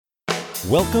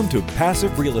Welcome to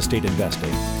Passive Real Estate Investing,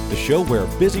 the show where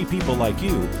busy people like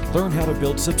you learn how to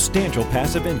build substantial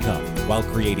passive income while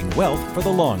creating wealth for the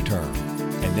long term.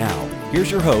 And now, here's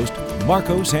your host,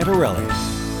 Marco Santarelli.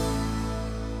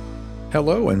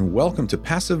 Hello and welcome to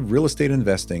Passive Real Estate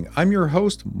Investing. I'm your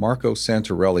host, Marco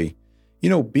Santarelli.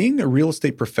 You know, being a real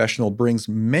estate professional brings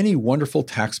many wonderful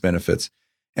tax benefits.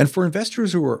 And for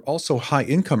investors who are also high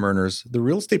income earners, the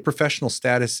real estate professional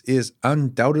status is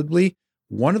undoubtedly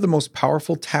one of the most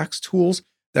powerful tax tools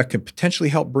that can potentially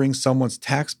help bring someone's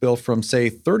tax bill from, say,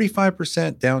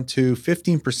 35% down to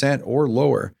 15% or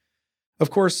lower. Of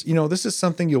course, you know, this is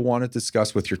something you'll want to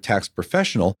discuss with your tax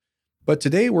professional, but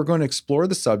today we're going to explore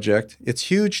the subject, its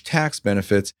huge tax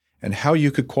benefits, and how you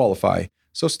could qualify.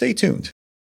 So stay tuned.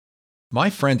 My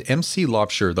friend MC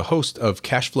Lobsher, the host of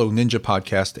Cashflow Ninja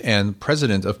podcast and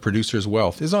president of Producers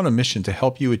Wealth, is on a mission to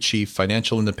help you achieve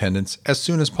financial independence as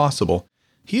soon as possible.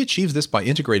 He achieves this by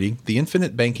integrating the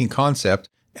infinite banking concept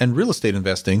and real estate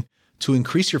investing to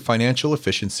increase your financial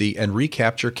efficiency and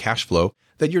recapture cash flow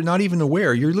that you're not even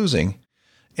aware you're losing.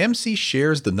 MC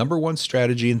shares the number one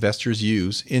strategy investors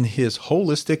use in his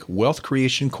holistic wealth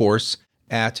creation course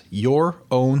at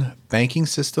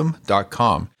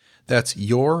yourownbankingsystem.com. That's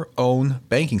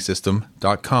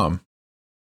yourownbankingsystem.com.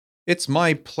 It's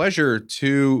my pleasure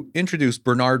to introduce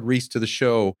Bernard Reese to the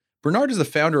show. Bernard is the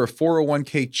founder of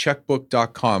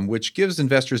 401kcheckbook.com, which gives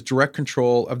investors direct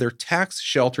control of their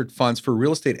tax-sheltered funds for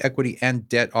real estate equity and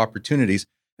debt opportunities.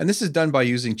 And this is done by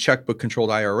using checkbook-controlled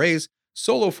IRAs,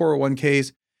 solo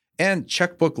 401ks, and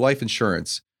checkbook life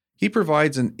insurance. He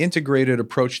provides an integrated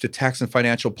approach to tax and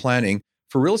financial planning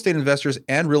for real estate investors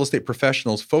and real estate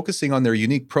professionals, focusing on their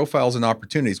unique profiles and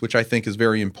opportunities, which I think is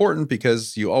very important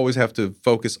because you always have to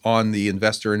focus on the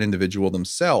investor and individual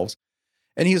themselves.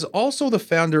 And he is also the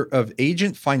founder of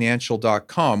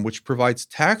agentfinancial.com, which provides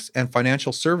tax and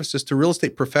financial services to real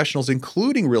estate professionals,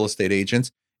 including real estate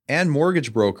agents and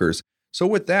mortgage brokers. So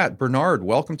with that, Bernard,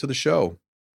 welcome to the show.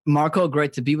 Marco,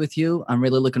 great to be with you. I'm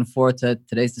really looking forward to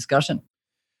today's discussion.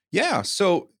 Yeah,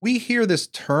 so we hear this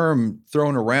term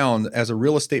thrown around as a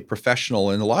real estate professional,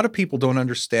 and a lot of people don't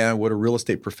understand what a real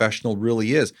estate professional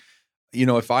really is. You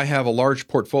know, if I have a large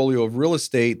portfolio of real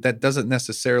estate, that doesn't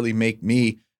necessarily make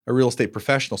me a real estate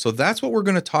professional. So that's what we're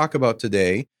going to talk about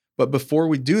today. But before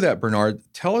we do that, Bernard,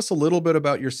 tell us a little bit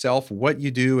about yourself, what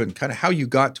you do, and kind of how you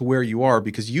got to where you are,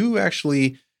 because you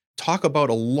actually talk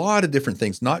about a lot of different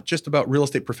things, not just about real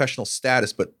estate professional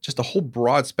status, but just a whole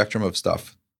broad spectrum of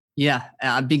stuff. Yeah,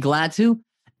 I'd be glad to.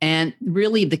 And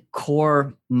really the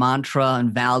core mantra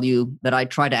and value that I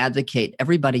try to advocate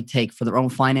everybody take for their own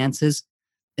finances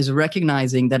is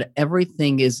recognizing that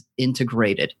everything is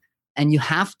integrated. And you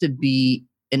have to be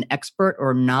an expert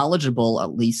or knowledgeable,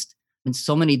 at least, in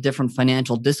so many different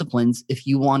financial disciplines if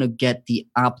you want to get the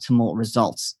optimal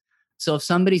results. So if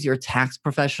somebody's your tax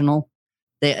professional,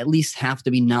 they at least have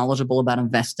to be knowledgeable about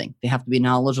investing. They have to be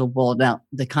knowledgeable about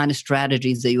the kind of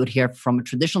strategies that you would hear from a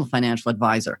traditional financial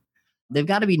advisor. They've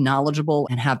got to be knowledgeable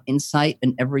and have insight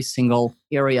in every single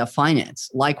area of finance.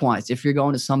 Likewise, if you're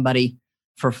going to somebody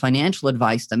for financial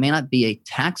advice that may not be a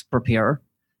tax preparer,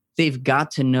 they've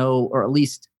got to know, or at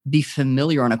least be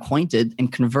familiar and acquainted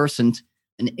and conversant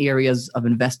in areas of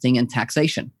investing and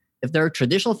taxation. If they're a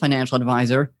traditional financial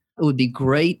advisor, it would be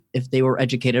great if they were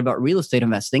educated about real estate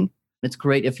investing. It's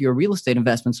great if your real estate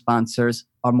investment sponsors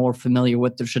are more familiar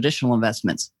with the traditional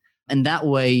investments. And that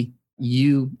way,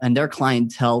 you and their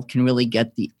clientele can really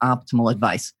get the optimal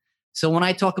advice. So when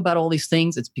I talk about all these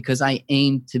things, it's because I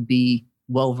aim to be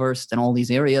well-versed in all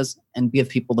these areas and give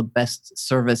people the best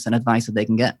service and advice that they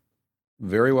can get.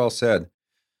 Very well said.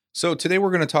 So today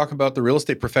we're going to talk about the real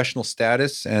estate professional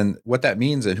status and what that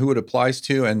means and who it applies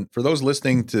to. And for those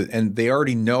listening to, and they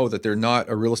already know that they're not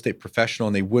a real estate professional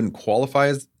and they wouldn't qualify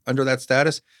as under that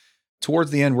status,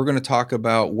 towards the end, we're going to talk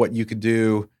about what you could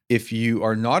do if you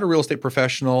are not a real estate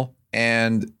professional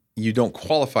and you don't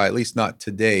qualify, at least not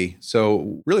today.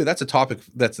 So really that's a topic,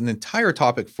 that's an entire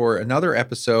topic for another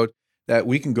episode that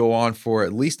we can go on for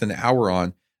at least an hour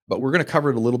on. But we're going to cover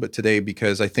it a little bit today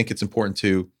because I think it's important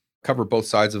to cover both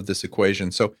sides of this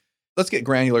equation. So let's get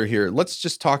granular here. Let's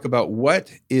just talk about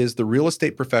what is the real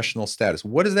estate professional status.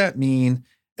 What does that mean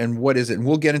and what is it? And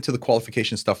we'll get into the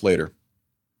qualification stuff later.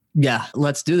 Yeah,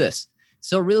 let's do this.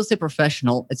 So real estate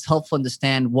professional, it's helpful to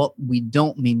understand what we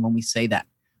don't mean when we say that.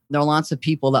 There are lots of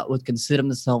people that would consider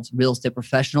themselves real estate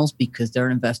professionals because they're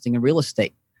investing in real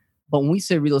estate. But when we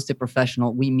say real estate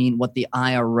professional, we mean what the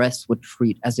IRS would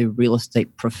treat as a real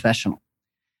estate professional.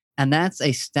 And that's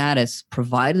a status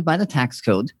provided by the tax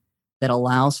code that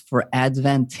allows for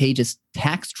advantageous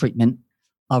tax treatment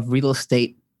of real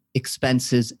estate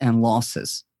expenses and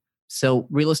losses. So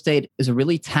real estate is a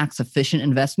really tax efficient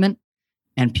investment.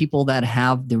 And people that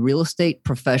have the real estate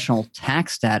professional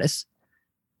tax status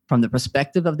from the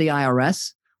perspective of the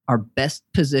IRS are best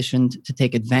positioned to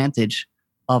take advantage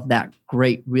of that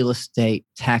great real estate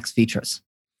tax features.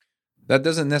 That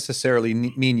doesn't necessarily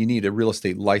mean you need a real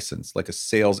estate license, like a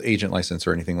sales agent license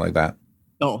or anything like that.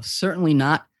 Oh, certainly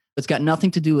not. It's got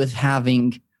nothing to do with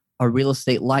having a real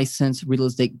estate license, real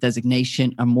estate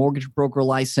designation, a mortgage broker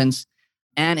license.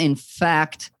 And in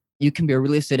fact, you can be a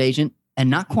real estate agent and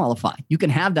not qualify. You can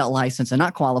have that license and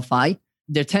not qualify.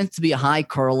 There tends to be a high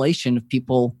correlation of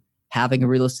people having a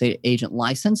real estate agent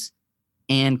license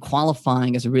and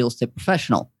qualifying as a real estate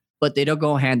professional, but they don't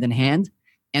go hand in hand.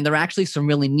 And there are actually some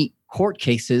really neat court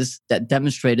cases that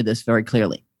demonstrated this very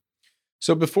clearly.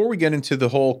 So before we get into the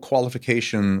whole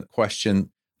qualification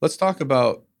question, let's talk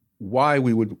about why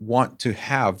we would want to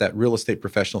have that real estate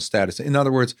professional status. In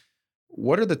other words,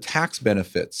 what are the tax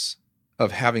benefits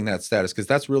of having that status? Because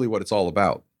that's really what it's all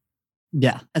about.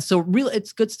 Yeah. And so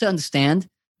it's good to understand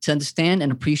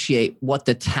and appreciate what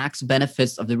the tax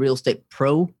benefits of the real estate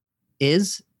pro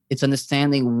is. It's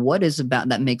understanding what is about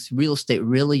that makes real estate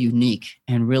really unique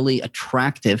and really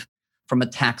attractive from a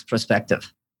tax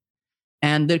perspective.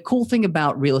 And the cool thing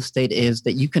about real estate is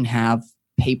that you can have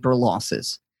paper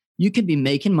losses. You can be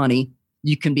making money.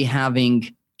 You can be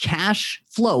having cash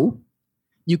flow.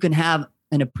 You can have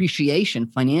an appreciation,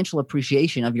 financial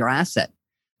appreciation of your asset.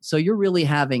 So you're really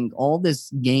having all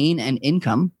this gain and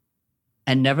income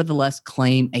and nevertheless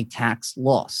claim a tax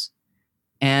loss.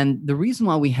 And the reason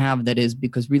why we have that is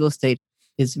because real estate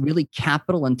is really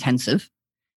capital intensive.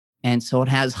 And so it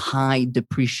has high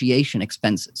depreciation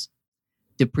expenses.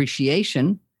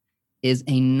 Depreciation is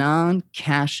a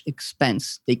non-cash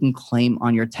expense they can claim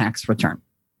on your tax return.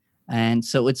 And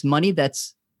so it's money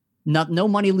that's no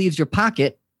money leaves your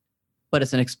pocket, but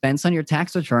it's an expense on your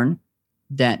tax return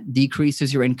that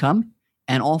decreases your income.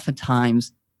 And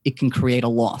oftentimes it can create a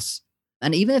loss.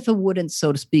 And even if it wouldn't,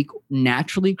 so to speak,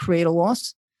 naturally create a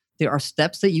loss, there are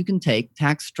steps that you can take,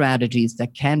 tax strategies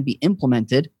that can be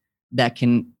implemented that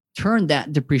can turn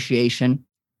that depreciation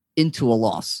into a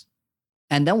loss.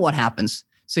 And then what happens?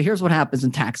 So here's what happens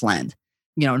in tax land.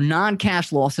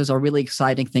 Non-cash losses are a really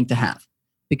exciting thing to have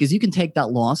because you can take that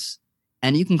loss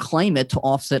and you can claim it to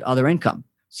offset other income.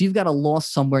 So you've got a loss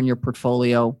somewhere in your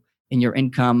portfolio, in your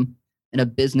income, in a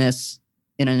business,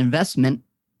 in an investment,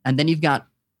 and then you've got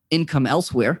income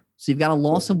elsewhere. So you've got a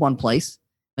loss in one place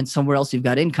and somewhere else you've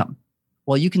got income.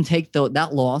 Well, you can take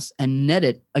that loss and net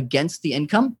it against the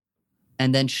income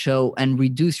and then show and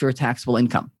reduce your taxable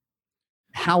income.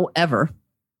 However,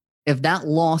 if that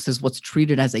loss is what's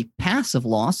treated as a passive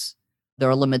loss, there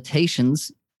are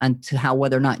limitations to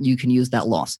whether or not you can use that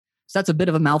loss. So that's a bit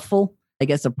of a mouthful. I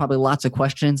guess there are probably lots of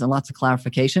questions and lots of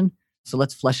clarification. So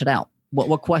let's flesh it out.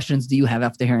 What questions do you have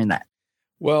after hearing that?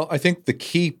 Well, I think the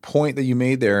key point that you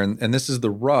made there, and this is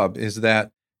the rub, is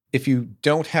that if you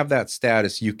don't have that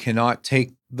status, you cannot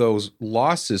take those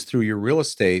losses through your real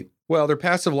estate. Well, they're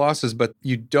passive losses, but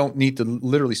you don't need to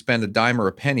literally spend a dime or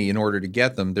a penny in order to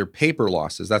get them. They're paper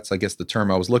losses. That's, I guess, the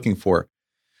term I was looking for.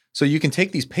 So you can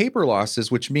take these paper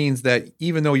losses, which means that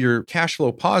even though you're cash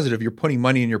flow positive, you're putting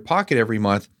money in your pocket every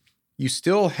month, you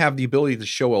still have the ability to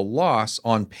show a loss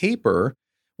on paper,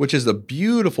 which is the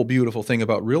beautiful, beautiful thing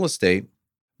about real estate.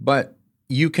 But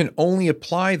you can only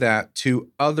apply that to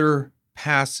other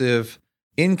passive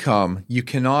income. You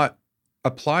cannot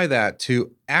apply that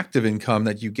to active income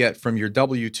that you get from your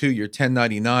W-2, your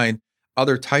 1099,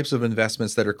 other types of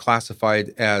investments that are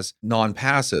classified as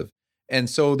non-passive. And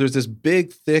so there's this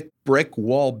big, thick brick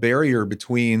wall barrier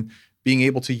between being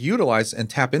able to utilize and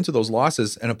tap into those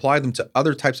losses and apply them to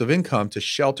other types of income to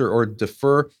shelter or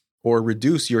defer or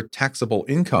reduce your taxable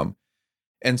income.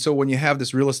 And so when you have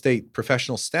this real estate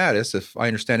professional status, if I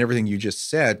understand everything you just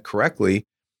said correctly,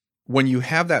 when you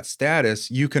have that status,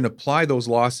 you can apply those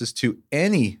losses to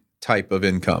any type of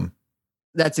income.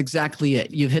 That's exactly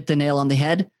it. You've hit the nail on the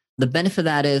head. The benefit of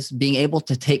that is being able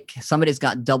to take somebody's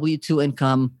got W-2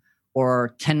 income or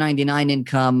 1099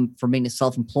 income for being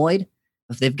self-employed.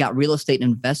 If they've got real estate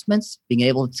investments, being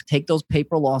able to take those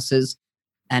paper losses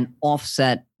and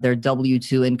offset their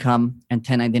W-2 income and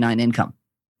 1099 income.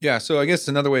 Yeah, so I guess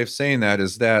another way of saying that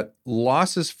is that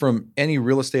losses from any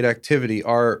real estate activity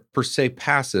are per se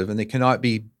passive, and they cannot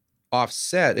be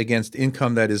offset against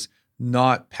income that is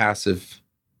not passive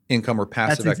income or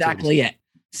passive activity. That's exactly it.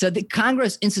 So the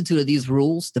Congress instituted these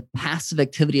rules, the passive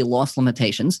activity loss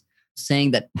limitations, saying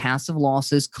that passive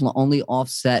losses can only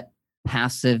offset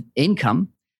passive income.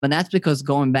 And that's because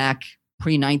going back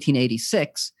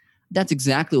pre-1986, that's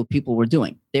exactly what people were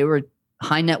doing. They were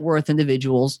high net worth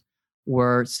individuals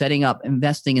were setting up,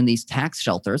 investing in these tax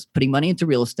shelters, putting money into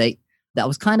real estate. That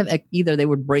was kind of either they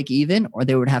would break even or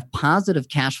they would have positive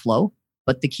cash flow.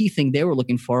 But the key thing they were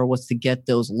looking for was to get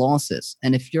those losses.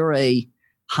 And if you're a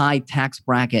high tax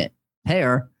bracket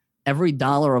payer, every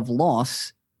dollar of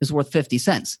loss is worth 50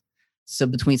 cents. So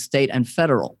between state and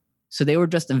federal. So they were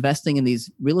just investing in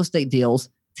these real estate deals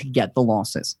to get the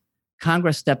losses.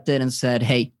 Congress stepped in and said,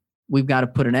 hey, we've got to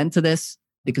put an end to this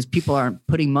because people aren't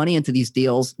putting money into these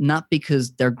deals, not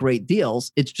because they're great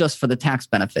deals. It's just for the tax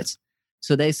benefits.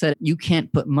 So they said, you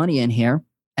can't put money in here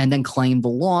and then claim the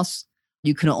loss.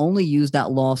 You can only use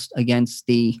that loss against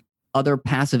the other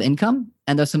passive income.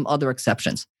 And there's some other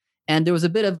exceptions. And there was a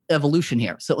bit of evolution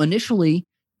here. So initially,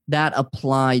 that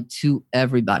applied to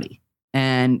everybody.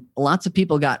 And lots of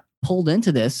people got pulled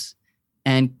into this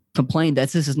and complained that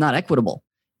this is not equitable.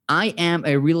 I am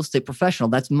a real estate professional.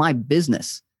 That's my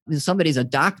business. If somebody's a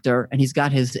doctor and he's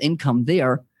got his income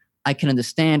there, I can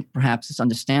understand, perhaps it's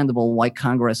understandable why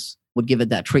Congress would give it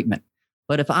that treatment.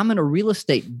 But if I'm in a real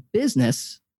estate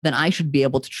business, then I should be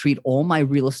able to treat all my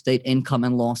real estate income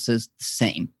and losses the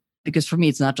same. Because for me,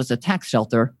 it's not just a tax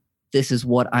shelter. This is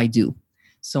what I do.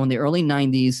 So in the early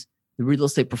 90s, the real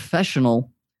estate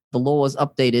professional, the law was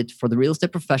updated for the real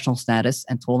estate professional status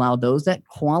and to allow those that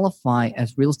qualify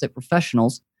as real estate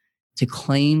professionals to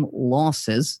claim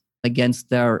losses against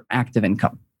their active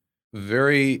income.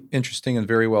 Very interesting and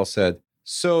very well said.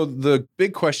 So the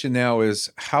big question now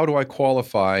is, how do I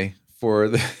qualify for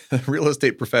the real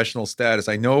estate professional status?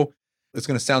 I know it's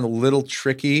going to sound a little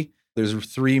tricky. There's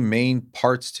three main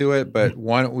parts to it, but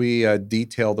why don't we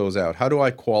detail those out? How do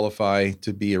I qualify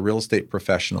to be a real estate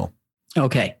professional?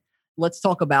 Okay. Let's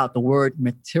talk about the word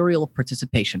material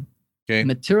participation. Okay.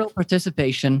 Material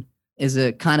participation is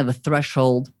a kind of a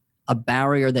threshold, a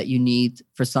barrier that you need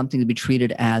for something to be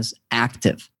treated as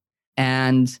active.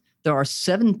 And there are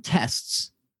 7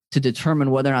 tests to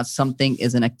determine whether or not something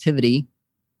is an activity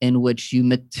in which you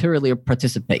materially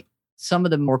participate. Some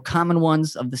of the more common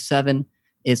ones of the 7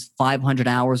 is 500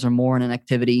 hours or more in an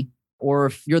activity, or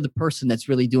if you're the person that's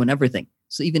really doing everything.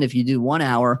 So even if you do 1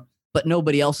 hour, but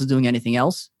nobody else is doing anything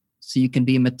else, so you can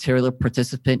be a material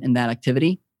participant in that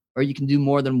activity, or you can do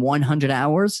more than 100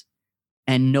 hours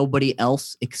and nobody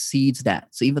else exceeds that.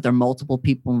 So even if there are multiple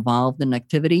people involved in an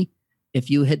activity, if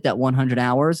you hit that 100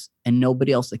 hours and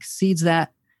nobody else exceeds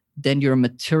that, then you're a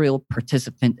material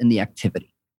participant in the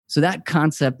activity. So that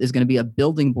concept is going to be a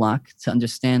building block to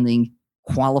understanding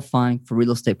qualifying for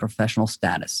real estate professional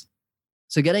status.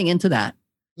 So getting into that,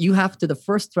 you have to, the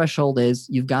first threshold is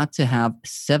you've got to have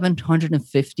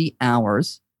 750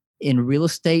 hours in real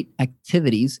estate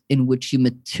activities in which you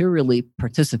materially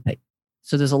participate.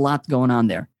 So there's a lot going on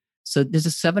there. So there's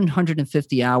a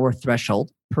 750 hour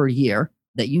threshold per year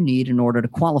that you need in order to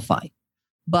qualify.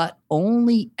 But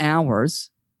only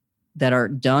hours that are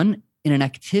done in an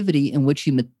activity in which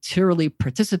you materially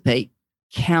participate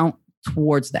count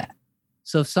towards that.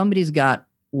 So if somebody's got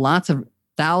lots of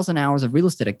 1,000 hours of real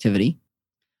estate activity,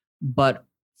 but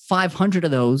 500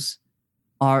 of those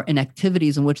are in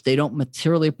activities in which they don't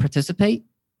materially participate,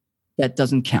 that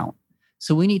doesn't count.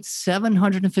 So we need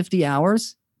 750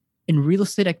 hours in real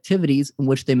estate activities in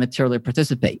which they materially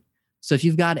participate. So if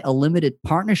you've got a limited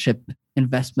partnership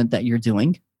investment that you're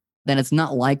doing, then it's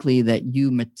not likely that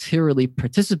you materially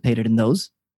participated in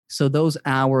those. So those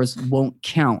hours won't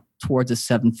count towards a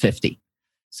 750.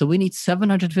 So we need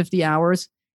 750 hours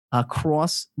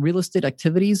across real estate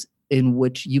activities in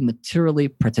which you materially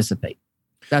participate.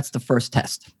 That's the first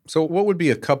test. So what would be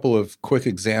a couple of quick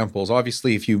examples?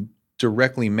 Obviously, if you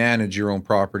directly manage your own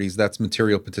properties, that's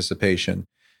material participation.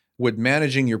 Would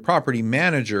managing your property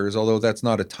managers, although that's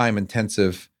not a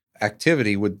time-intensive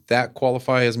activity, would that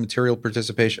qualify as material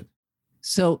participation?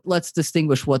 So let's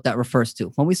distinguish what that refers to.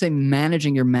 When we say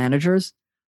managing your managers,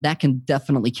 that can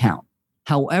definitely count.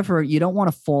 However, you don't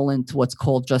want to fall into what's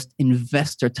called just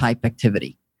investor type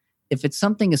activity. If it's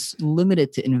something is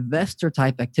limited to investor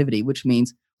type activity, which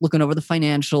means looking over the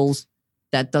financials,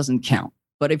 that doesn't count.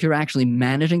 But if you're actually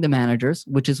managing the managers,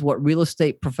 which is what real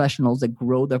estate professionals that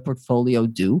grow their portfolio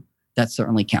do, that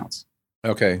certainly counts.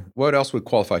 Okay. What else would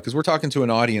qualify? Because we're talking to an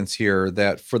audience here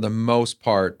that for the most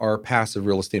part are passive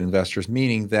real estate investors,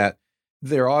 meaning that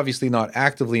they're obviously not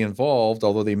actively involved,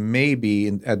 although they may be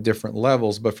at different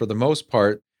levels. But for the most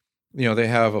part, they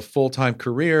have a full-time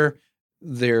career.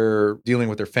 They're dealing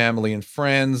with their family and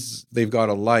friends. They've got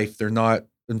a life. They're not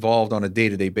involved on a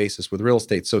day-to-day basis with real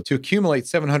estate. So to accumulate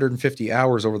 750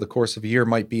 hours over the course of a year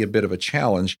might be a bit of a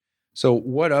challenge. So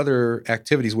what other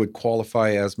activities would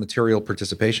qualify as material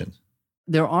participation?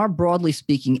 There are, broadly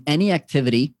speaking, any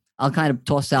activity. I'll kind of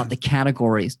toss out the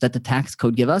categories that the tax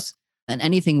code give us. and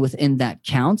anything within that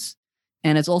counts.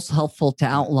 And it's also helpful to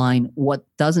outline what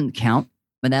doesn't count,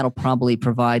 and that'll probably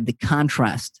provide the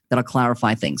contrast that'll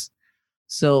clarify things.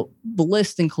 So the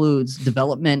list includes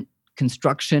development,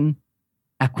 construction,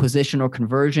 acquisition or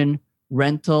conversion,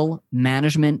 rental,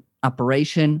 management,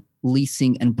 operation,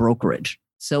 leasing, and brokerage.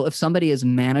 So if somebody is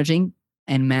managing,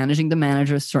 and managing the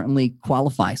manager certainly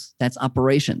qualifies, that's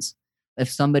operations. If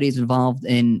somebody is involved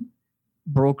in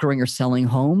brokering or selling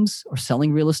homes or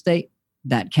selling real estate,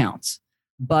 that counts.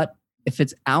 But if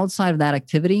it's outside of that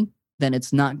activity, then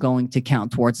it's not going to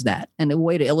count towards that. And a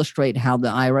way to illustrate how the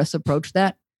IRS approached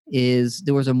that is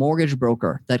there was a mortgage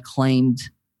broker that claimed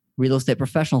real estate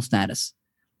professional status.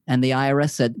 And the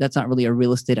IRS said, that's not really a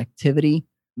real estate activity.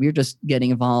 We're just getting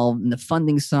involved in the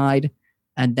funding side,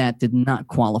 and that did not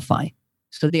qualify.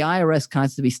 So the IRS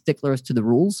tries to be sticklers to the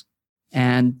rules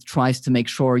and tries to make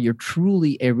sure you're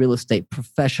truly a real estate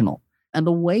professional. And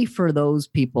the way for those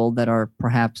people that are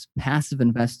perhaps passive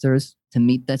investors to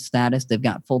meet that status, they've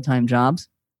got full-time jobs,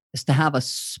 is to have a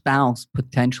spouse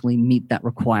potentially meet that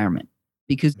requirement.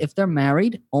 Because if they're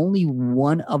married, only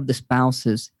one of the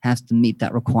spouses has to meet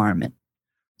that requirement.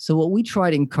 So what we try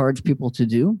to encourage people to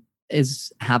do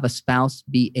is have a spouse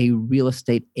be a real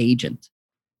estate agent.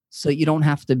 So you don't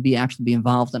have to actually be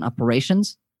involved in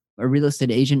operations. A real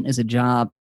estate agent is a job.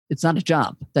 It's not a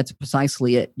job. That's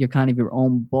precisely it. You're kind of your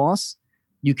own boss.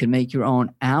 You can make your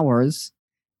own hours.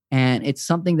 And it's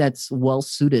something that's well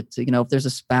suited to, if there's a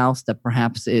spouse that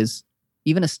perhaps is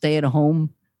even a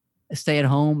stay-at-home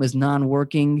is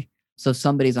non-working. So if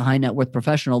somebody's a high net worth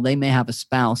professional, they may have a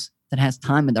spouse that has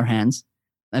time in their hands.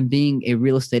 And being a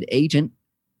real estate agent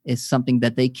is something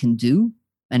that they can do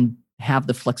and have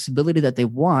the flexibility that they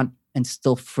want and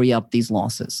still free up these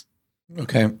losses.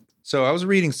 Okay. So I was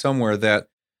reading somewhere that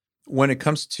when it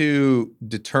comes to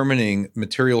determining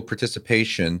material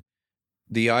participation,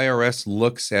 the IRS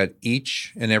looks at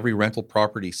each and every rental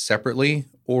property separately,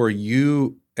 or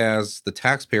you as the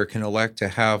taxpayer can elect to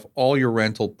have all your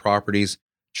rental properties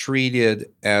treated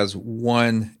as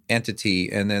one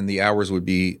entity, and then the hours would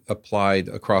be applied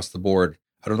across the board.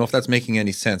 I don't know if that's making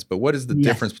any sense, but what is the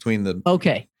difference between the...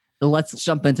 Okay, so let's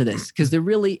jump into this, because there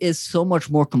really is so much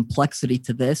more complexity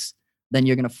to this than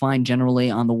you're going to find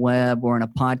generally on the web or in a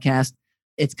podcast.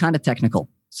 It's kind of technical.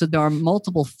 So there are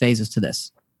multiple phases to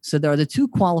this. So there are the two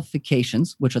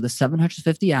qualifications, which are the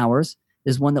 750 hours.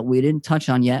 There's one that we didn't touch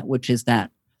on yet, which is that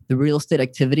the real estate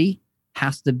activity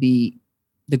has to be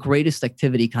the greatest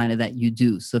activity kind of that you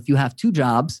do. So if you have two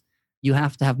jobs, you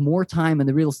have to have more time in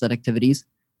the real estate activities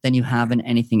than you have in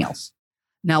anything else.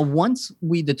 Now, once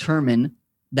we determine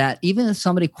that even if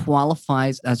somebody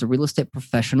qualifies as a real estate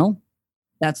professional,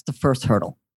 that's the first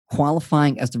hurdle,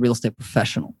 qualifying as the real estate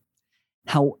professional.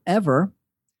 However,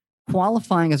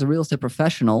 qualifying as a real estate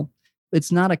professional,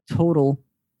 it's not a total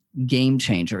game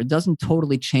changer. It doesn't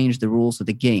totally change the rules of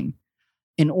the game.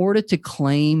 In order to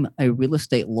claim a real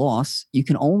estate loss, you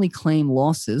can only claim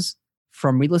losses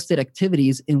from real estate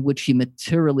activities in which you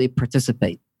materially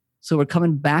participate. So we're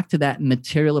coming back to that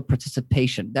material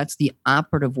participation. That's the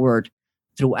operative word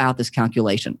throughout this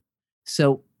calculation.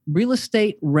 So real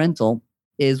estate rental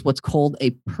is what's called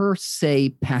a per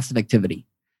se passive activity.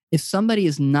 If somebody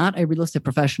is not a real estate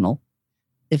professional,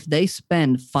 if they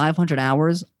spend 500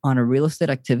 hours on a real estate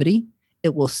activity,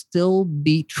 it will still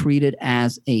be treated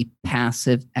as a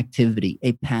passive activity,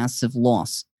 a passive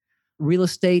loss. Real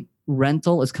estate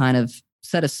rental is kind of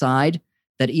set aside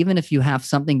that even if you have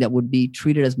something that would be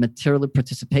treated as material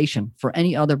participation for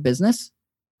any other business,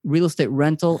 real estate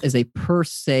rental is a per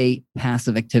se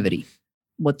passive activity.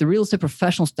 What the real estate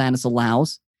professional status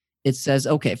allows, it says,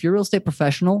 okay, if you're a real estate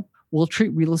professional, we'll treat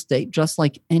real estate just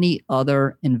like any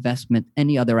other investment,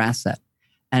 any other asset.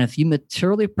 And if you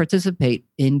materially participate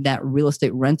in that real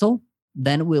estate rental,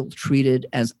 then we'll treat it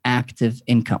as active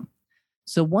income.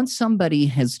 So once somebody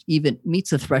has even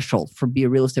meets a threshold for be a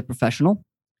real estate professional,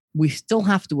 we still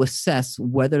have to assess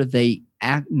whether they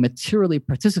materially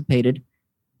participated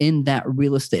in that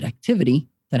real estate activity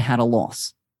that had a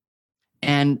loss.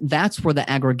 And that's where the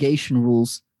aggregation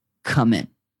rules come in.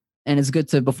 And it's good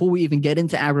to, before we even get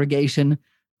into aggregation,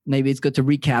 maybe it's good to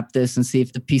recap this and see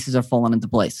if the pieces are falling into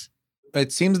place.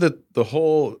 It seems that the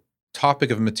whole topic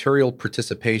of material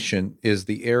participation is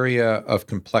the area of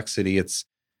complexity.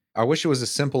 I wish it was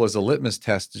as simple as a litmus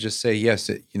test to just say,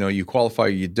 yes, you qualify or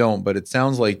you don't, but it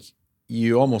sounds like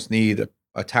you almost need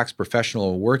a tax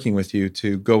professional working with you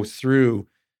to go through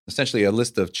essentially a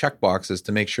list of checkboxes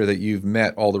to make sure that you've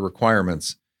met all the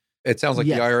requirements. It sounds like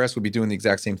the IRS would be doing the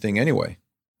exact same thing anyway.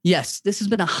 Yes, this has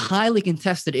been a highly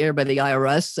contested area by the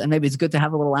IRS, and maybe it's good to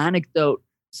have a little anecdote.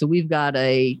 So we've got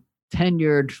a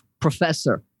tenured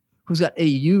professor who's got a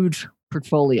huge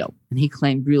portfolio and he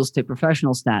claimed real estate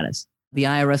professional status. The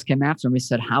IRS came after him and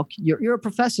said, you're a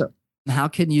professor. How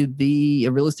can you be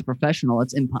a real estate professional?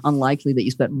 It's unlikely that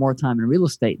you spent more time in real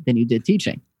estate than you did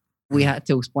teaching. We had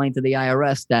to explain to the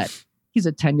IRS that he's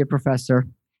a tenured professor.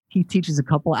 He teaches a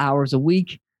couple hours a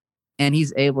week, and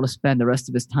he's able to spend the rest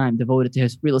of his time devoted to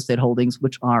his real estate holdings,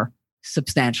 which are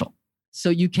substantial. So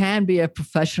you can be a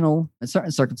professional in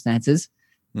certain circumstances.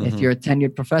 Mm-hmm. If you're a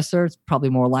tenured professor, it's probably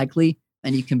more likely,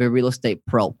 and you can be a real estate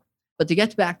pro. But to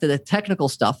get back to the technical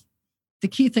stuff, the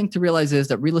key thing to realize is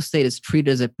that real estate is treated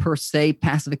as a per se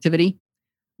passive activity,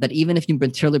 that even if you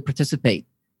materially participate,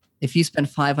 if you spend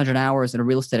 500 hours in a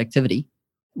real estate activity,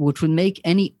 which would make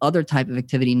any other type of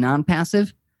activity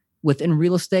non-passive, within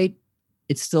real estate,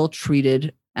 it's still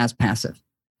treated as passive.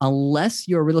 Unless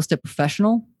you're a real estate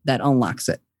professional, that unlocks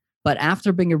it. But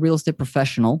after being a real estate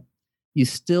professional, you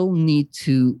still need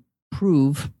to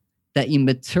prove that you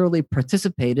materially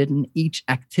participated in each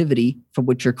activity for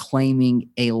which you're claiming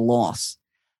a loss.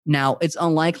 Now, it's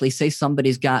unlikely, say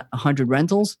somebody's got 100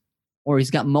 rentals or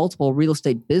he's got multiple real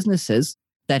estate businesses,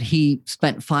 that he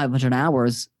spent 500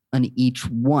 hours on each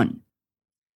one.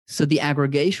 So the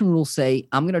aggregation rules say,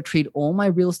 I'm going to treat all my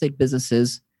real estate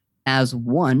businesses as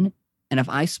one. And if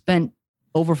I spent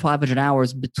over 500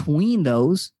 hours between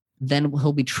those, then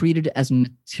he'll be treated as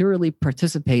materially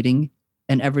participating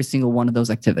in every single one of those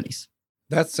activities.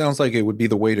 That sounds like it would be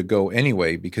the way to go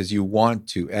anyway, because you want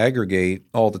to aggregate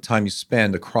all the time you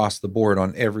spend across the board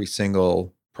on every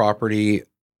single property.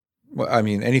 I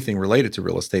mean, anything related to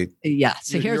real estate. Yeah.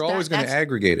 So you're always going to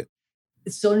aggregate it.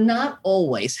 So not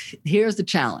always. Here's the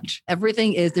challenge.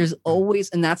 Everything is, there's always,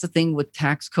 and that's the thing with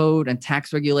tax code and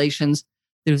tax regulations,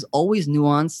 there's always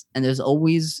nuance and there's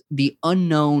always the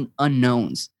unknown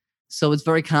unknowns. So it's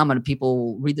very common.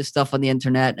 People read this stuff on the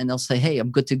internet and they'll say, hey,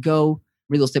 I'm good to go.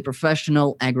 Real estate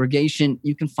professional, aggregation.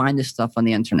 You can find this stuff on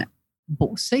the internet.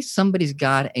 But say somebody's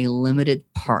got a limited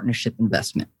partnership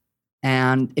investment.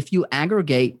 And if you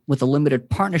aggregate with a limited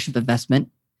partnership investment,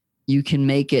 you can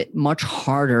make it much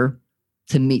harder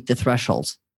to meet the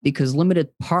thresholds, because limited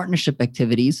partnership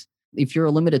activities, if you're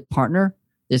a limited partner,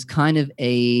 there's kind of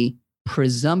a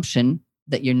presumption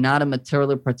that you're not a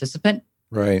material participant.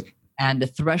 Right. And the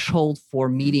threshold for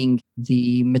meeting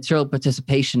the material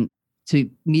participation, to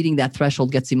meeting that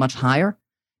threshold gets you much higher.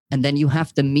 And then you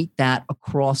have to meet that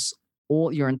across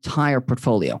all your entire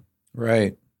portfolio.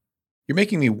 Right. You're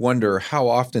making me wonder how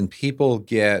often people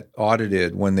get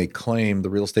audited when they claim the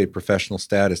real estate professional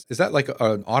status. Is that like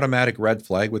an automatic red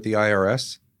flag with the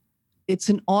IRS? It's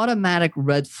an automatic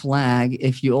red flag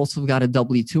if you also got a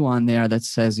W-2 on there that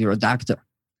says you're a doctor.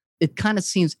 It kind of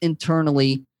seems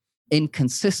internally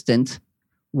inconsistent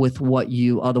with what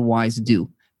you otherwise do,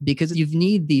 because you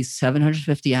need these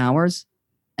 750 hours.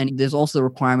 And there's also the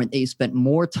requirement that you spend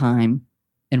more time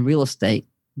in real estate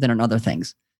than on other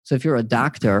things. So if you're a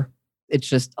doctor, it's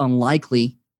just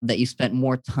unlikely that you spent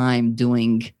more time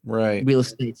doing real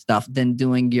estate stuff than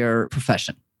doing your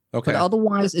profession. Okay. But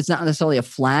otherwise, it's not necessarily a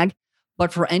flag.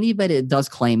 But for anybody that does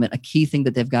claim it, a key thing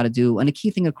that they've got to do, and a key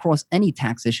thing across any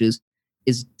tax issues,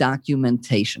 is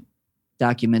documentation.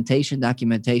 Documentation.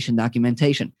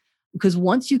 Because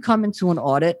once you come into an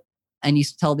audit and you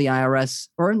tell the IRS,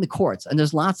 or in the courts, and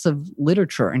there's lots of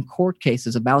literature and court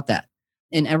cases about that,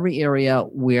 in every area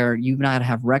where you not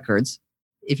have records,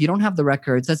 if you don't have the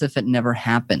records, as if it never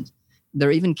happened. There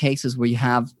are even cases where you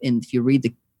have, and if you read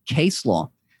the case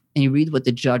law and you read what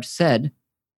the judge said,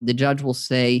 the judge will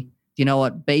say, you know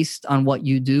what, based on what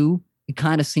you do, it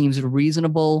kind of seems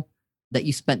reasonable that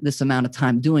you spent this amount of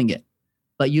time doing it,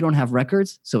 but you don't have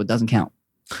records, so it doesn't count.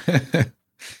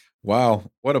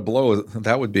 Wow, what a blow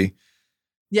that would be.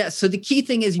 Yeah, so the key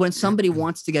thing is when somebody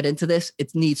wants to get into this,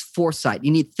 it needs foresight.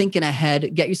 You need thinking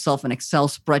ahead, get yourself an Excel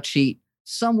spreadsheet,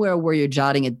 somewhere where you're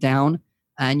jotting it down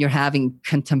and you're having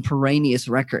contemporaneous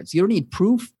records. You don't need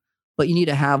proof, but you need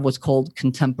to have what's called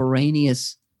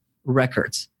contemporaneous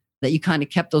records, that you kind of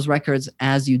kept those records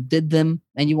as you did them.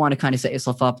 And you want to kind of set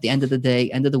yourself up at the end of the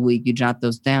day, end of the week, you jot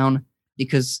those down,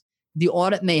 because the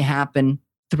audit may happen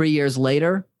 3 years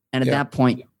later. And at that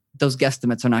point, those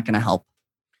guesstimates are not going to help.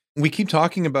 We keep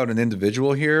talking about an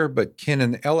individual here, but can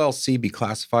an LLC be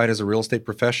classified as a real estate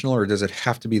professional, or does it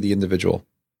have to be the individual?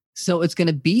 So it's going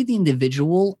to be the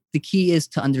individual. The key is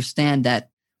to understand that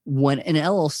when an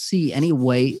LLC,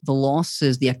 anyway, the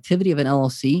losses, the activity of an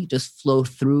LLC just flow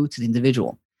through to the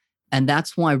individual. And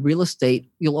that's why real estate,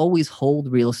 you'll always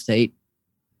hold real estate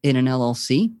in an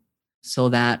LLC so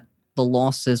that the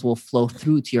losses will flow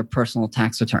through to your personal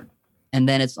tax return. And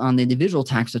then it's on the individual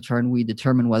tax return we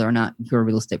determine whether or not you're a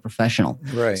real estate professional.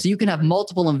 Right. So you can have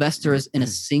multiple investors in a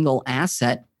single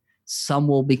asset, Some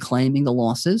will be claiming the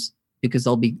losses because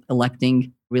they'll be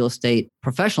electing real estate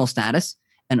professional status,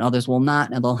 and others will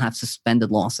not, and they'll have suspended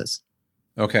losses.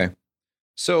 Okay.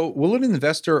 So will an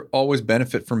investor always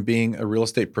benefit from being a real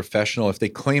estate professional if they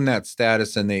claim that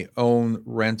status and they own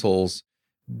rentals?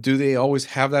 Do they always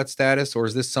have that status, or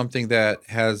is this something that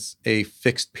has a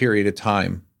fixed period of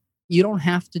time? You don't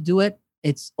have to do it.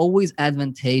 It's always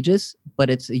advantageous, but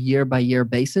it's a year-by-year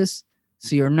basis.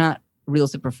 So you're not a real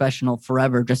estate professional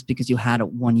forever just because you had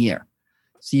it 1 year.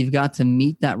 So you've got to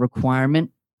meet that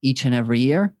requirement each and every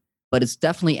year, but it's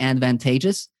definitely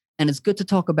advantageous. And it's good to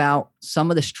talk about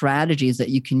some of the strategies that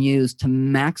you can use to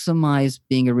maximize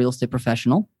being a real estate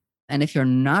professional. And if you're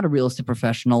not a real estate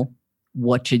professional,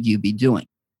 what should you be doing?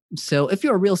 So if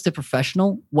you're a real estate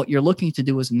professional, what you're looking to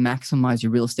do is maximize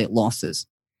your real estate losses.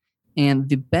 And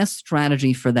the best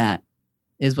strategy for that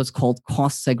is what's called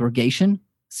cost segregation,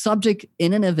 subject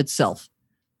in and of itself.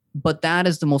 But that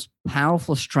is the most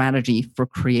powerful strategy for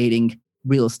creating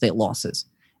real estate losses.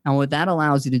 And what that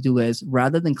allows you to do is,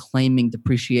 rather than claiming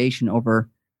depreciation over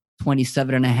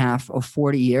 27 and a half or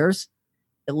 40 years,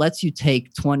 it lets you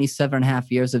take 27 and a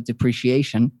half years of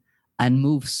depreciation and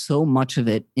move so much of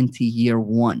it into year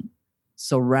one.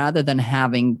 So rather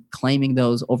than claiming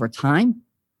those over time,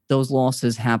 those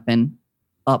losses happen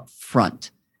up front.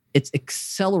 It's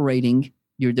accelerating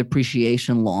your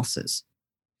depreciation losses.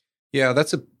 Yeah,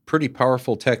 that's a pretty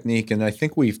powerful technique. And I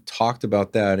think we've talked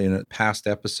about that in a past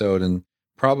episode, and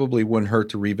probably wouldn't hurt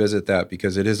to revisit that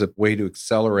because it is a way to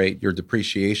accelerate your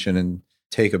depreciation and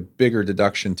take a bigger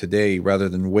deduction today rather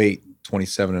than wait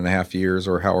 27 and a half years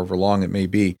or however long it may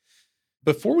be.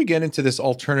 Before we get into this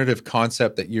alternative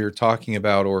concept that you're talking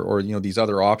about, or these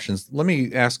other options, let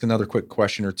me ask another quick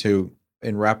question or two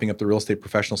in wrapping up the real estate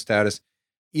professional status.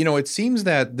 It seems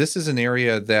that this is an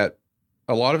area that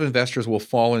a lot of investors will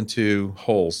fall into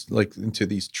holes, like into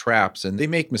these traps, and they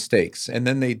make mistakes. And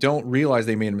then they don't realize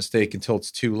they made a mistake until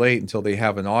it's too late, until they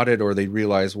have an audit, or they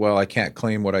realize, well, I can't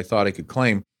claim what I thought I could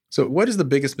claim. So what is the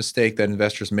biggest mistake that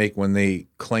investors make when they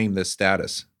claim this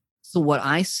status? So what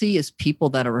I see is people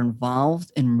that are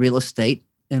involved in real estate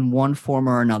in one form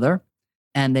or another,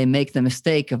 and they make the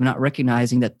mistake of not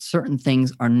recognizing that certain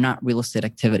things are not real estate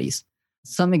activities.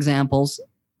 Some examples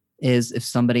is if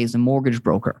somebody is a mortgage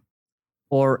broker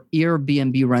or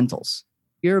Airbnb rentals.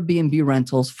 Airbnb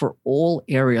rentals for all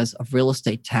areas of real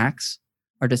estate tax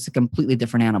are just a completely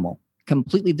different animal,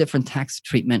 completely different tax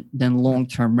treatment than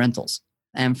long-term rentals.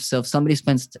 And so if somebody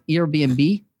spends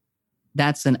Airbnb,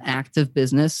 that's an active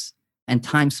business, and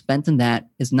time spent in that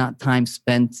is not time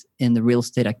spent in the real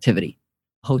estate activity.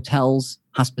 Hotels,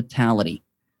 hospitality,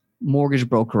 mortgage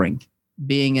brokering,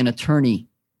 being an attorney,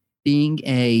 being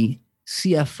a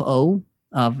CFO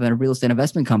of a real estate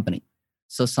investment company.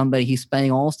 So he's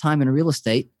spending all his time in real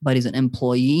estate, but he's an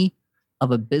employee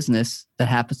of a business that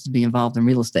happens to be involved in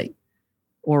real estate,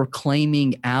 or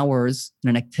claiming hours in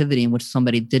an activity in which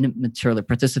somebody didn't materially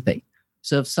participate.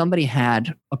 So if somebody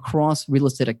had across real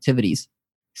estate activities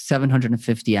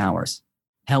 750 hours,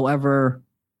 however,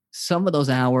 some of those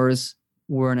hours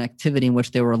were an activity in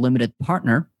which they were a limited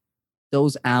partner,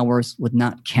 those hours would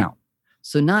not count.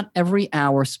 So not every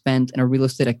hour spent in a real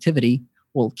estate activity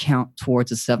will count towards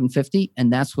a 750,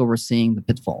 and that's where we're seeing the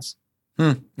pitfalls.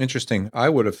 Interesting. I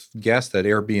would have guessed that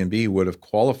Airbnb would have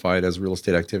qualified as real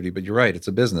estate activity, but you're right, it's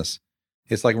a business.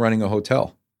 It's like running a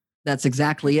hotel. That's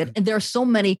exactly it. And there are so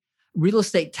many real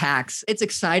estate tax. It's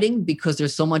exciting because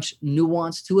there's so much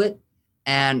nuance to it.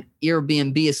 And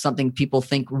Airbnb is something people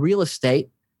think real estate,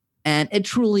 and it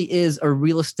truly is a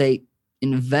real estate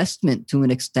investment to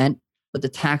an extent, but the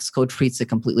tax code treats it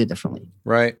completely differently.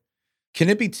 Right. Can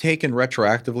it be taken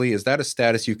retroactively? Is that a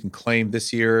status you can claim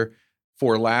this year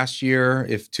for last year?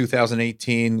 If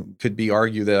 2018 could be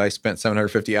argued that I spent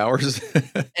 750 hours?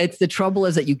 It's the trouble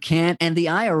is that you can't. And the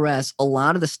IRS, a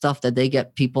lot of the stuff that they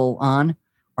get people on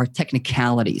are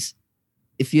technicalities.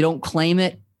 If you don't claim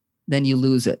it, then you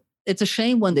lose it. It's a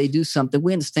shame when they do something.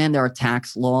 We understand there are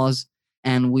tax laws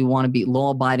and we want to be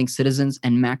law-abiding citizens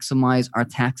and maximize our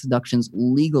tax deductions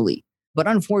legally. But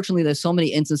unfortunately, there's so many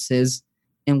instances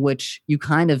in which you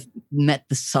kind of met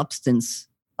the substance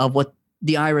of what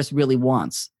the IRS really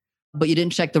wants, but you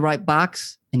didn't check the right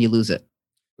box and you lose it.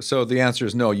 So the answer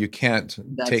is no, you can't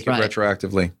take it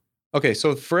retroactively. Okay,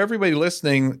 so for everybody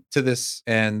listening to this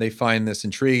and they find this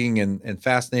intriguing and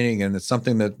fascinating, and it's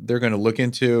something that they're going to look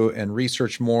into and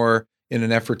research more in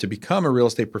an effort to become a real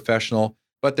estate professional,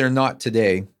 but they're not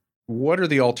today, what are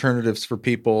the alternatives for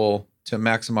people to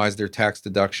maximize their tax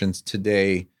deductions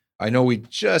today? I know we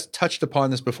just touched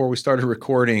upon this before we started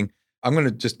recording, I'm going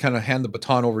to just kind of hand the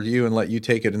baton over to you and let you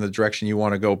take it in the direction you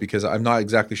want to go, because I'm not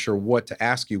exactly sure what to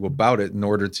ask you about it in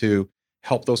order to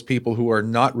help those people who are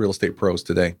not real estate pros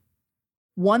today.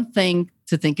 One thing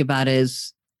to think about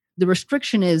is the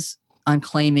restriction is on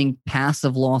claiming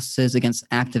passive losses against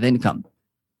active income.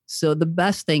 So the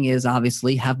best thing is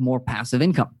obviously have more passive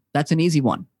income. That's an easy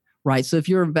one, right? So if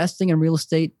you're investing in real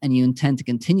estate and you intend to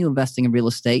continue investing in real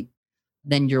estate,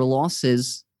 then your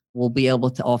losses will be able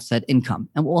to offset income.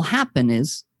 And what will happen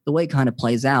is, the way it kind of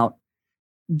plays out,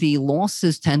 the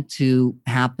losses tend to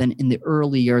happen in the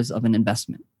early years of an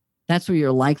investment. That's where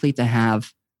you're likely to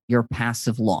have your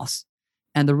passive loss.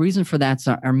 And the reason for that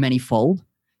are manyfold.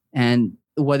 And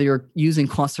whether you're using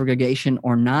cost segregation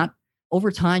or not, over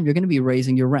time, you're going to be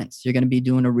raising your rents. You're going to be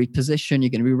doing a reposition. You're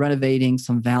going to be renovating,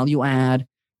 some value add.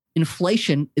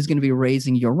 Inflation is going to be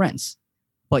raising your rents,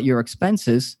 but your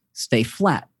expenses stay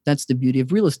flat. That's the beauty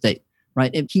of real estate, right?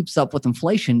 It keeps up with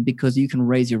inflation because you can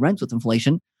raise your rents with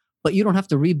inflation, but you don't have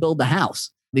to rebuild the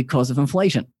house because of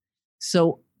inflation.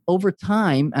 So over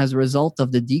time, as a result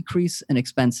of the decrease in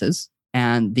expenses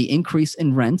and the increase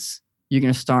in rents, you're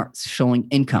going to start showing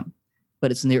income.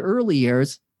 But it's in the early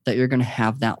years that you're going to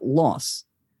have that loss.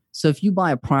 So if you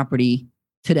buy a property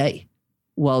today,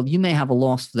 well, you may have a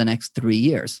loss for the next 3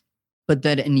 years, but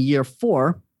then in year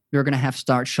 4, you're going to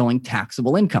start showing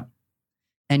taxable income,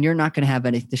 and you're not going to have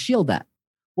anything to shield that.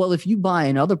 Well, if you buy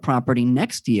another property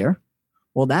next year,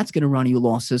 well, that's going to run you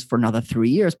losses for another 3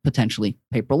 years, potentially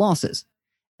paper losses.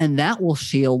 And that will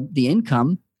shield the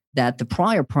income that the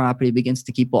prior property begins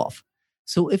to keep off.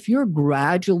 So if you're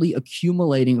gradually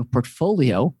accumulating a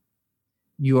portfolio,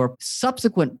 your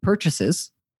subsequent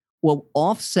purchases will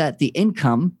offset the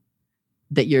income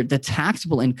the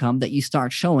taxable income that you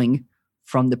start showing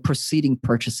from the preceding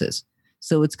purchases.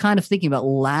 So it's kind of thinking about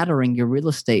laddering your real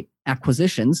estate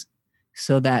acquisitions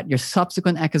so that your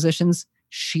subsequent acquisitions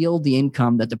shield the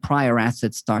income that the prior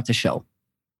assets start to show.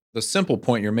 The simple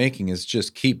point you're making is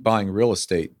just keep buying real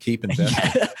estate, keep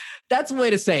investing. Yeah, that's the way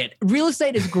to say it. Real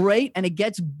estate is great, and it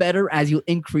gets better as you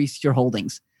increase your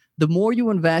holdings. The more you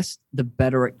invest, the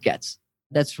better it gets.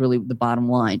 That's really the bottom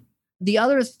line. The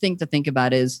other thing to think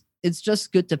about is it's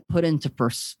just good to put into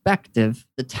perspective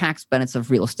the tax benefits of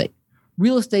real estate.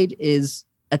 Real estate is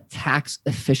a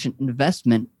tax-efficient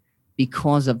investment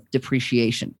because of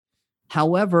depreciation.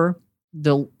 However,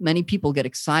 many people get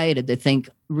excited. They think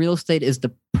real estate is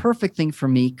the perfect thing for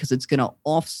me because it's going to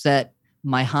offset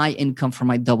my high income from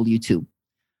my W-2.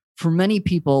 For many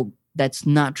people, that's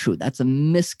not true. That's a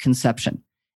misconception.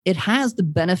 It has the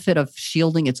benefit of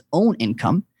shielding its own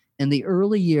income. In the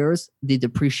early years, the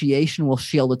depreciation will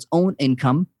shield its own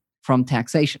income from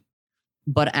taxation.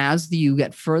 But as you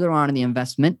get further on in the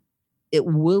investment, it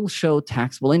will show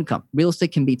taxable income. Real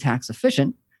estate can be tax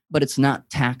efficient, but it's not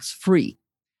tax free.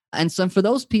 And so for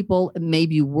those people, it may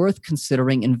be worth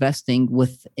considering investing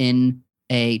within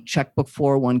a checkbook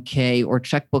 401k or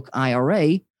checkbook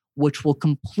IRA, which will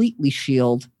completely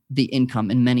shield the income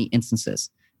in many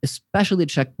instances, especially the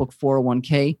checkbook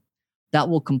 401k. That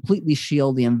will completely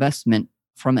shield the investment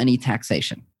from any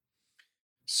taxation.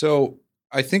 So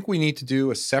I think we need to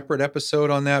do a separate episode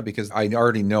on that because I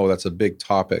already know that's a big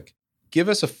topic. Give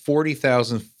us a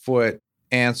 40,000 foot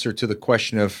answer to the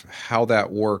question of how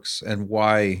that works and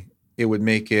why it would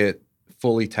make it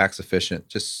fully tax efficient,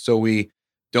 just so we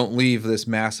don't leave this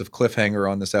massive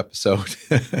cliffhanger on this episode.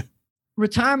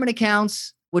 Retirement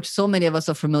accounts, which so many of us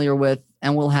are familiar with,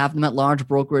 and we'll have them at large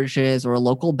brokerages or a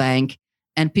local bank.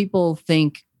 And people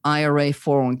think IRA,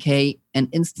 401k, and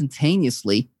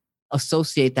instantaneously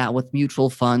associate that with mutual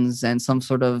funds and some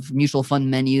sort of mutual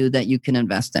fund menu that you can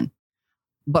invest in.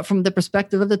 But from the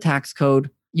perspective of the tax code,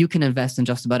 you can invest in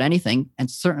just about anything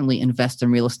and certainly invest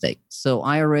in real estate. So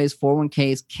IRAs,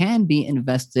 401ks can be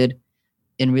invested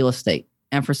in real estate.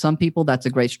 And for some people, that's a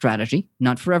great strategy,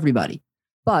 not for everybody.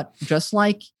 But just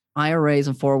like IRAs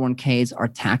and 401ks are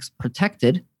tax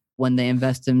protected when they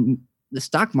invest in the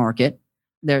stock market,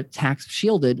 they're tax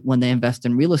shielded when they invest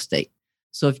in real estate.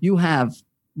 So if you have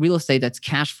real estate that's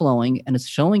cash flowing and it's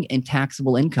showing in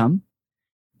taxable income,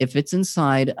 if it's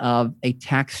inside of a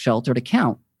tax sheltered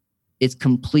account, it's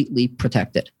completely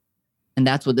protected. And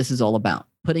that's what this is all about.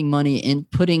 Putting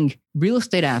real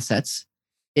estate assets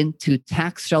into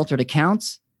tax sheltered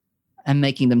accounts and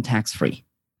making them tax free.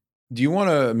 Do you want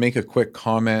to make a quick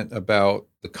comment about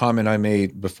the comment I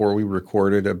made before we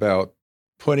recorded about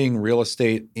putting real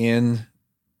estate in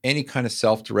any kind of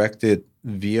self-directed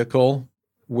vehicle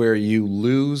where you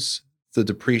lose the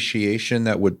depreciation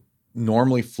that would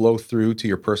normally flow through to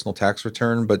your personal tax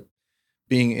return, but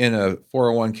being in a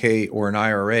 401k or an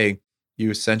IRA,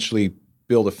 you essentially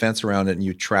build a fence around it and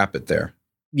you trap it there?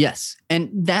 Yes. And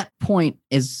that point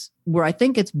is where I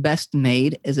think it's best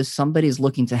made is if somebody is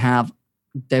looking to have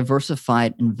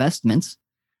diversified investments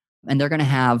and they're going to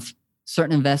have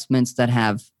certain investments that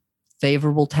have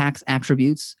favorable tax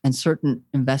attributes and certain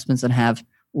investments that have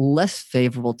less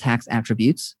favorable tax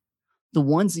attributes. The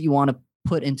ones that you want to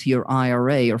put into your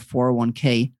IRA or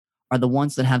 401k are the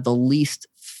ones that have the least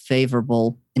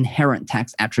favorable inherent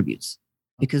tax attributes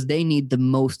because they need the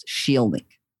most shielding.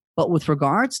 But with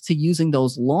regards to using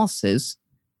those losses,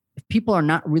 if people are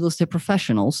not real estate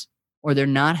professionals or they're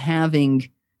not having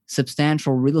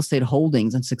substantial real estate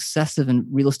holdings and successive in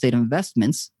real estate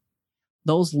investments,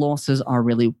 those losses are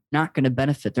really not going to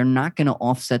benefit. They're not going to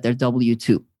offset their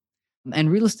W-2.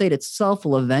 And real estate itself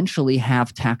will eventually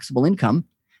have taxable income,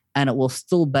 and it will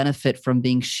still benefit from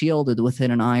being shielded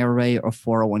within an IRA or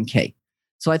 401k.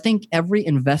 So I think every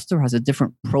investor has a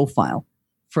different profile.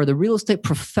 For the real estate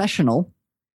professional,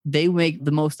 they make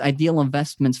the most ideal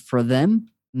investments for them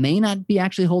may not be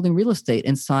actually holding real estate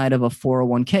inside of a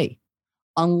 401k,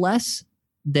 unless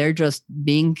they're just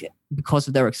being, because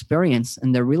of their experience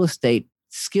and their real estate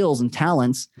skills and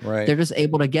talents, Right. They're just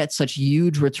able to get such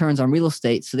huge returns on real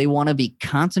estate. So they want to be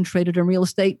concentrated in real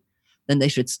estate, then they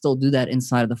should still do that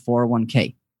inside of the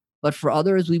 401k. But for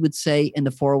others, we would say in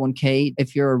the 401k,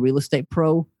 if you're a real estate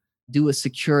pro, do a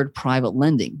secured private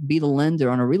lending. Be the lender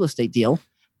on a real estate deal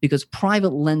because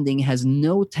private lending has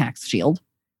no tax shield,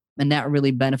 and that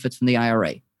really benefits from the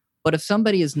IRA. But if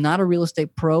somebody is not a real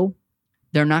estate pro,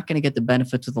 they're not going to get the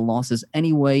benefits of the losses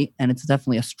anyway, and it's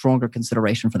definitely a stronger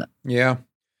consideration for them. Yeah.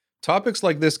 Topics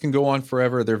like this can go on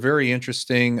forever. They're very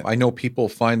interesting. I know people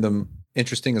find them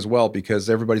interesting as well because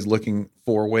everybody's looking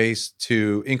for ways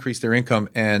to increase their income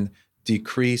and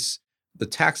decrease the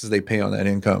taxes they pay on that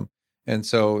income. And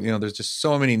so, there's just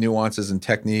so many nuances and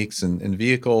techniques and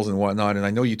vehicles and whatnot. And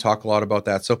I know you talk a lot about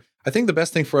that. So I think the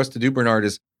best thing for us to do, Bernard,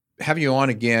 is have you on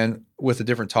again with a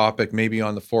different topic, maybe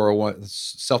on the 401,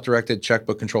 self-directed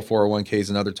checkbook control 401ks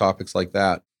and other topics like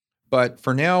that. But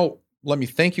for now, let me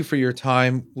thank you for your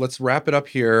time. Let's wrap it up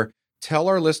here. Tell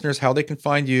our listeners how they can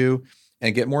find you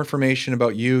and get more information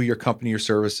about you, your company, your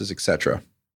services, etc.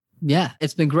 Yeah,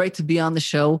 it's been great to be on the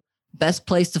show. Best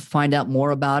place to find out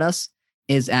more about us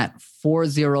is at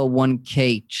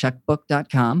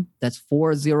 401kcheckbook.com. That's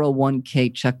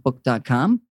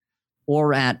 401kcheckbook.com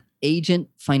or at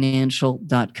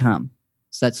agentfinancial.com.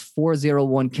 So that's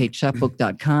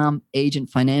 401kcheckbook.com,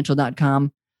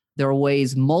 agentfinancial.com. There are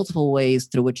multiple ways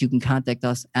through which you can contact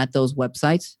us at those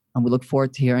websites, and we look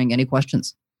forward to hearing any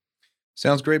questions.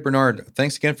 Sounds great, Bernard.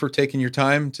 Thanks again for taking your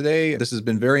time today. This has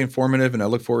been very informative, and I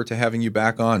look forward to having you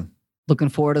back on. Looking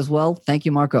forward as well. Thank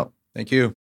you, Marco. Thank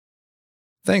you.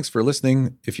 Thanks for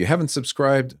listening. If you haven't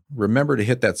subscribed, remember to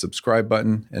hit that subscribe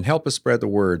button and help us spread the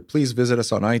word. Please visit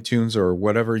us on iTunes or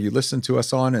whatever you listen to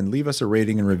us on and leave us a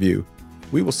rating and review.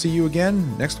 We will see you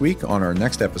again next week on our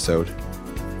next episode.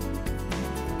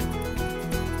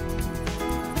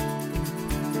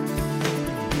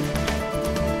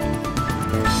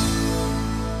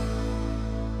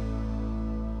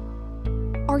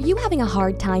 Are you having a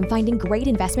hard time finding great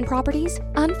investment properties?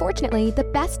 Unfortunately, the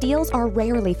best deals are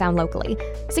rarely found locally.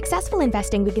 Successful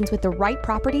investing begins with the right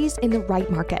properties in the right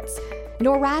markets.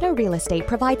 Norada Real Estate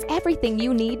provides everything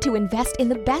you need to invest in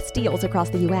the best deals across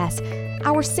the U.S.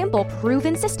 Our simple,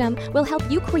 proven system will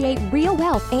help you create real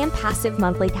wealth and passive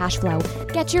monthly cash flow.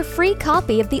 Get your free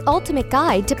copy of the ultimate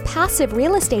guide to passive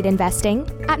real estate investing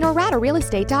at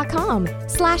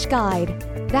noradarealestate.com/guide.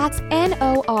 That's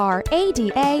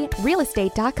NORADA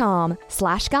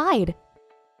realestate.com/guide.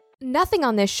 Nothing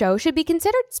on this show should be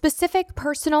considered specific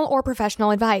personal or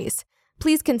professional advice.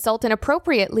 Please consult an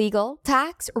appropriate legal,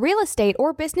 tax, real estate,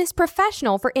 or business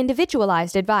professional for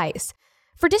individualized advice.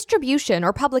 For distribution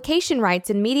or publication rights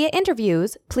in media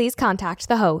interviews, please contact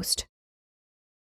the host.